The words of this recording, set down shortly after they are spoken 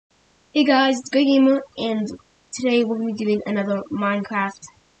Hey guys, it's Great Gamer, and today we're going to be doing another Minecraft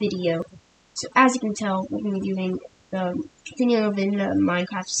video. So as you can tell, we're going to be doing the continuing of the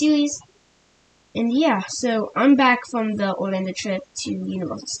Minecraft series. And yeah, so I'm back from the Orlando trip to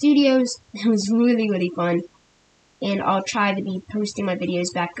Universal Studios. It was really fun. And I'll try to be posting my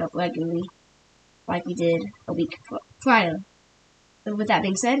videos back up regularly, like we did a week prior. So with that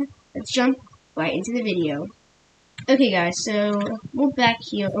being said, let's jump right into the video. Okay guys, so we're back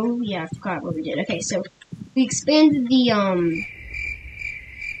here. Oh yeah, I forgot what we did. Okay, so we expanded the our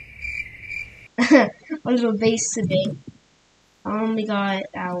little base a bit. We got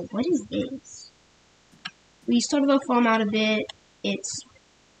what is this? We started our farm out a bit. It's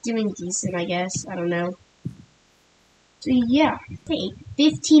doing decent, I guess. I don't know. So yeah, take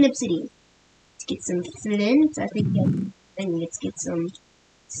 15 obsidian. Let's get some flint. I think let's get some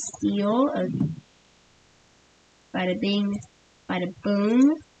steel. Okay. Bada bing, bada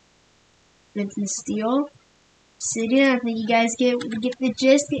boom. Flint and steel. Obsidian. I think you guys get the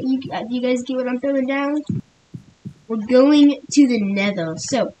gist. You guys get what I'm throwing down. We're going to the Nether.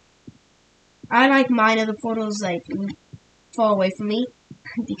 So I like my Nether portals like far away from me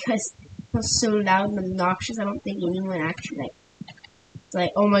because they're so loud and obnoxious. I don't think anyone actually it's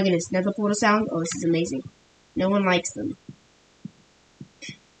like, oh my goodness, Nether portal sound. Oh, this is amazing. No one likes them.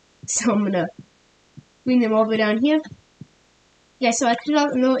 So I'm gonna bring them all the way down here. Yeah, so I cleared out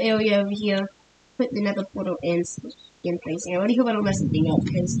a little area over here, put the Nether portal in place. I already hope I don't mess anything up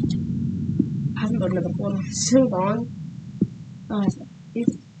because I haven't got another portal in so long. Oh,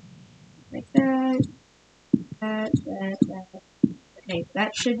 like that. Okay,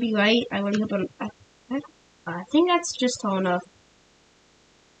 that should be right. I really hope I think that's just tall enough.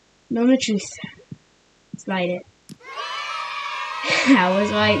 Know the truth. Slide it. That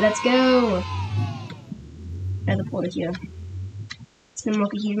was right. Let's go. Another portal here. It's gonna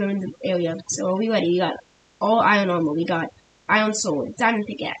mark a huge room in the area. So are we ready? We got all iron armor. We got iron sword, diamond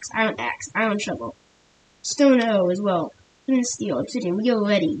pickaxe, iron axe, iron shovel, stone hoe as well, flint steel, obsidian. We are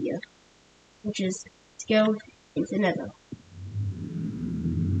ready here, which is to go into Nether.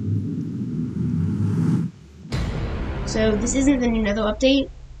 So this isn't the new Nether update.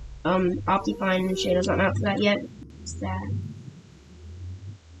 Optifine and Shadow's not out for that yet. What's that?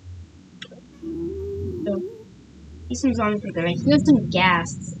 So some zombies are gonna hear some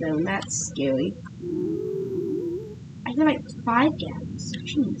gas though, and that's scary. I hear like 5 gas.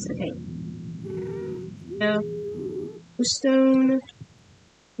 Jeez, okay. So stone.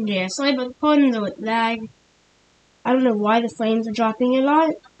 Yeah, sorry about the pardon the lag. I don't know why the flames are dropping a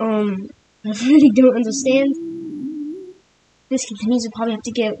lot. I really don't understand. This continues, we'll probably have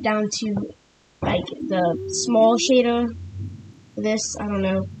to get down to like the small shader for this. I don't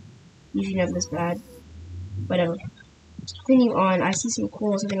know. Usually never this bad. Whatever. Continue on. I see some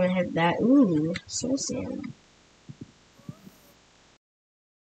coal, so I think I'm gonna head that. Ooh, soul sand.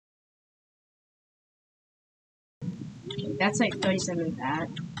 Okay, that's like 37 of that.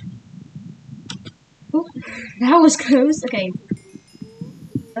 Ooh, that was close. Okay.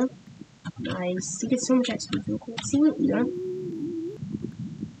 Oh, nice. You get so much XP from coal. See what we got?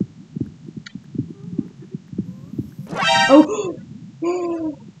 Oh!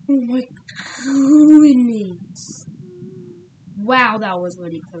 Oh my goodness! Wow, that was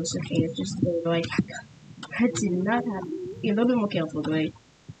really close. Okay, it's just like I did not have. Be a little bit more careful, right?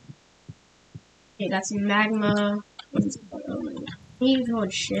 Okay, got some magma. Need to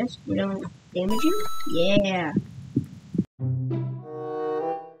hold shift. We don't damage you. Yeah.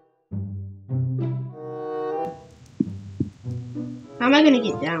 How am I gonna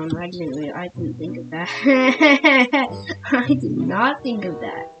get down? I didn't think of that. I did not think of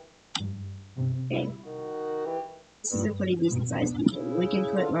that. Okay. This is a pretty decent sized beacon. We can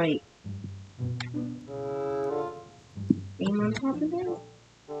put like beam on top of it.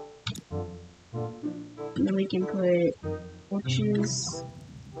 And then we can put torches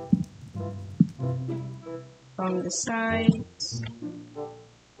along the sides.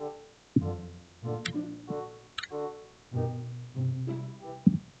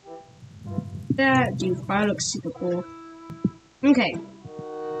 That dude, fire looks super cool. Okay.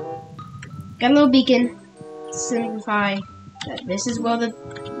 Got a little beacon. Simplify that this is where the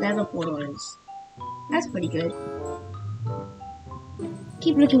Nether portal is. That's pretty good.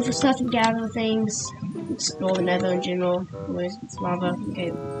 Keep looking for stuff and gather things. Explore the Nether in general. Where's it's lava?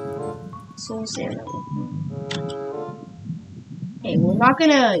 Okay. Soul sand. Okay, we're not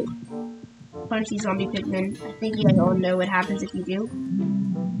gonna punch these zombie pigmen. I think you guys all know what happens if you do.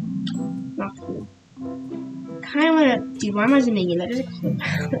 Not cool. Kinda wanna. Dude, why am I zooming in?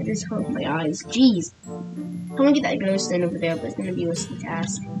 That just hurt my eyes. Jeez. I want to get that glowstone over there, but it's gonna be a risky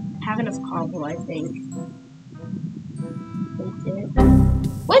task. I have enough cobble, I think.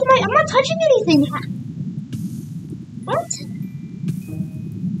 Where's my? I'm not touching anything. What?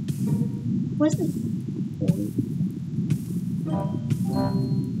 Where's the?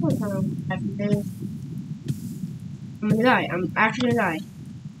 What? I'm gonna die. I'm actually gonna die.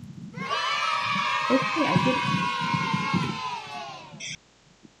 Okay, I did it.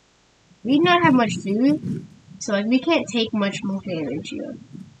 We do not have much food, so like we can't take much more damage here.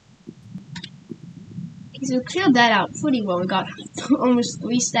 Okay, so we cleared that out pretty well. We got almost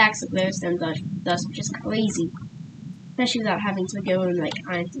 3 stacks of glowstone dust, which is crazy. Especially without having to go and like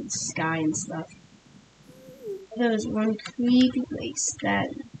into the sky and stuff. There was one creepy place that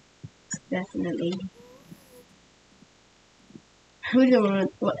definitely. I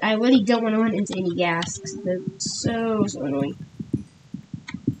really don't want to run into any gas because they're so annoying.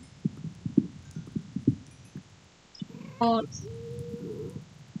 Oh.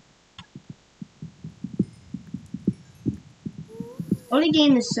 Early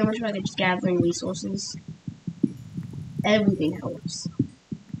game is so much about just gathering resources. Everything helps.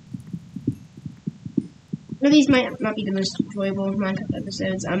 One of these might not be the most enjoyable of Minecraft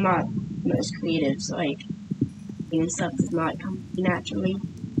episodes. I'm not the most creative, so like and stuff does not come naturally.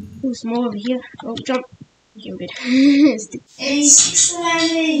 Oh, some more over here. Oh, jump. Okay, we're good. 86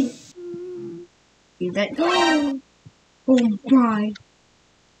 landing. Do that. Oh my.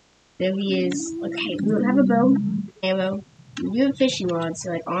 There he is. Okay, we don't have a bow, arrow. We do have a fishing rod,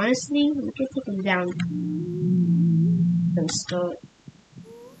 so like honestly, we could take him down. Then start.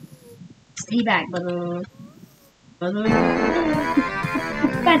 Stay back, brother. Brother.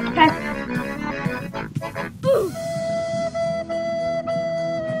 Back.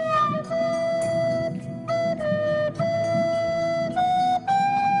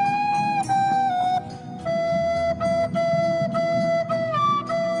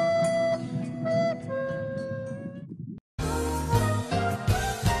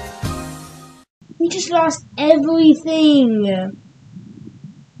 We just lost everything.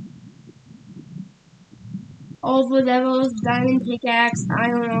 All the levels, diamond pickaxe,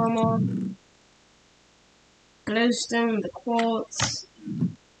 iron armor, glowstone, the quartz,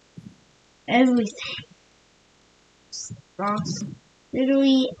 everything. Lost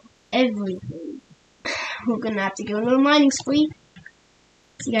literally everything. We're gonna have to go on a little mining spree.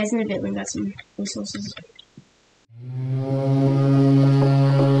 See you guys in a bit when we got some resources.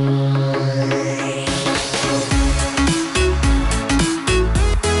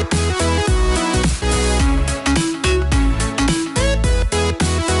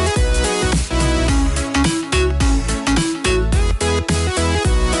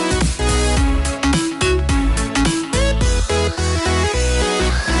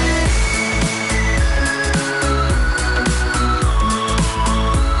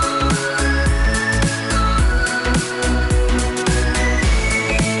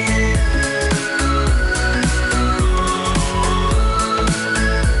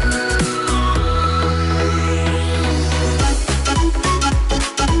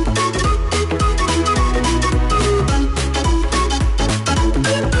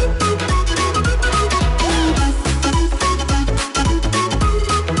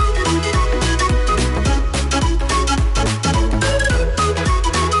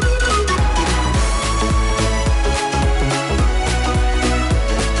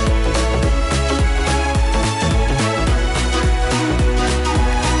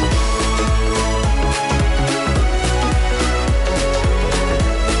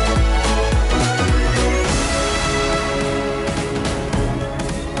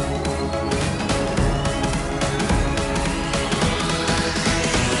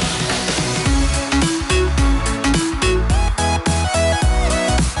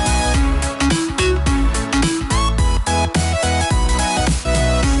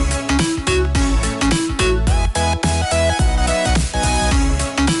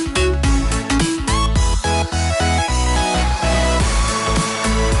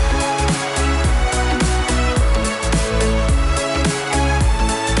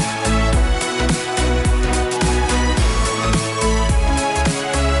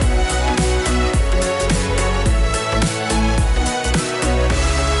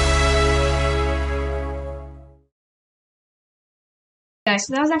 Guys,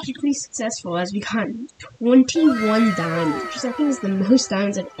 so that was actually pretty successful as we got 21 diamonds, which I think is the most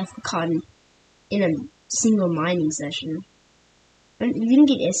diamonds I've ever gotten in a single mining session. And we didn't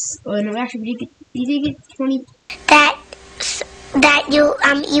get no, actually we did get 20.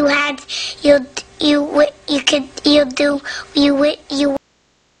 You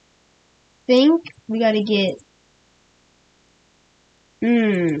think we gotta get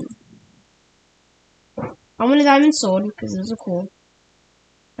I want a diamond sword because those are cool.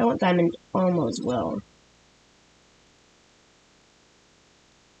 I want diamond armor as well.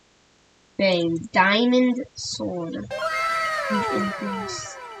 Bang, diamond sword. Pretty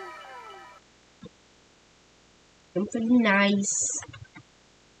nice.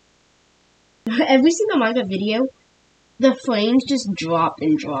 Every single Minecraft video, the frames just drop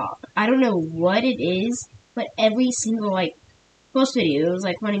and drop. I don't know what it is, but every single first video it was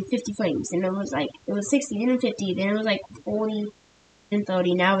like running 50 frames, and it was 60, then 50, then it was like 40, then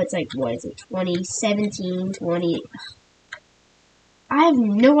 30. Now it's like what is it? 20, 17, 20. I have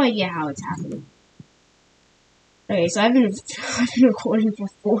no idea how it's happening. Okay, so I've been recording for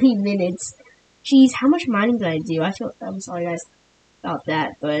 40 minutes. Jeez, how much mining did I do? I'm sorry guys about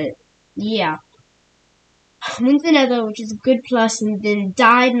that, but yeah. I went to the Nether, which is a good plus, and then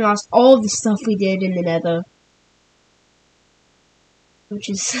died and lost all the stuff we did in the Nether, which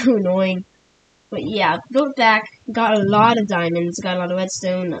is so annoying. But yeah, built back, got a lot of diamonds, got a lot of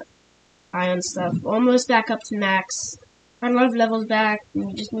redstone, iron stuff, almost back up to max. Got a lot of levels back, and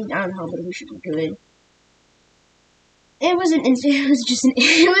we just need iron helmet, we should be good. It was an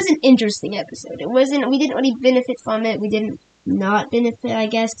interesting episode. We didn't really benefit from it. We didn't not benefit, I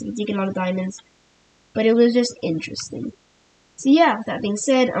guess, because we did get a lot of diamonds. But it was just interesting. So yeah, with that being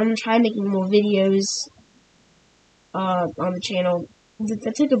said, I'm gonna try making more videos on the channel. I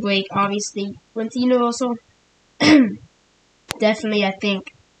took a break, obviously. Went to Universal. Definitely, I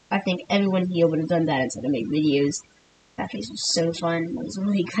think everyone here would have done that instead of make videos. That place was so fun. It was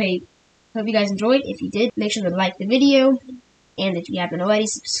really great. Hope you guys enjoyed. If you did, make sure to like the video. And if you haven't already,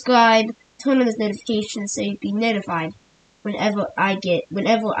 subscribe. Turn on those notifications so you'll be notified whenever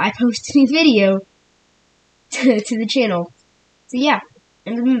I post a new video to the channel. So yeah,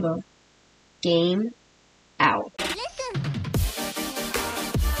 and remember, game out.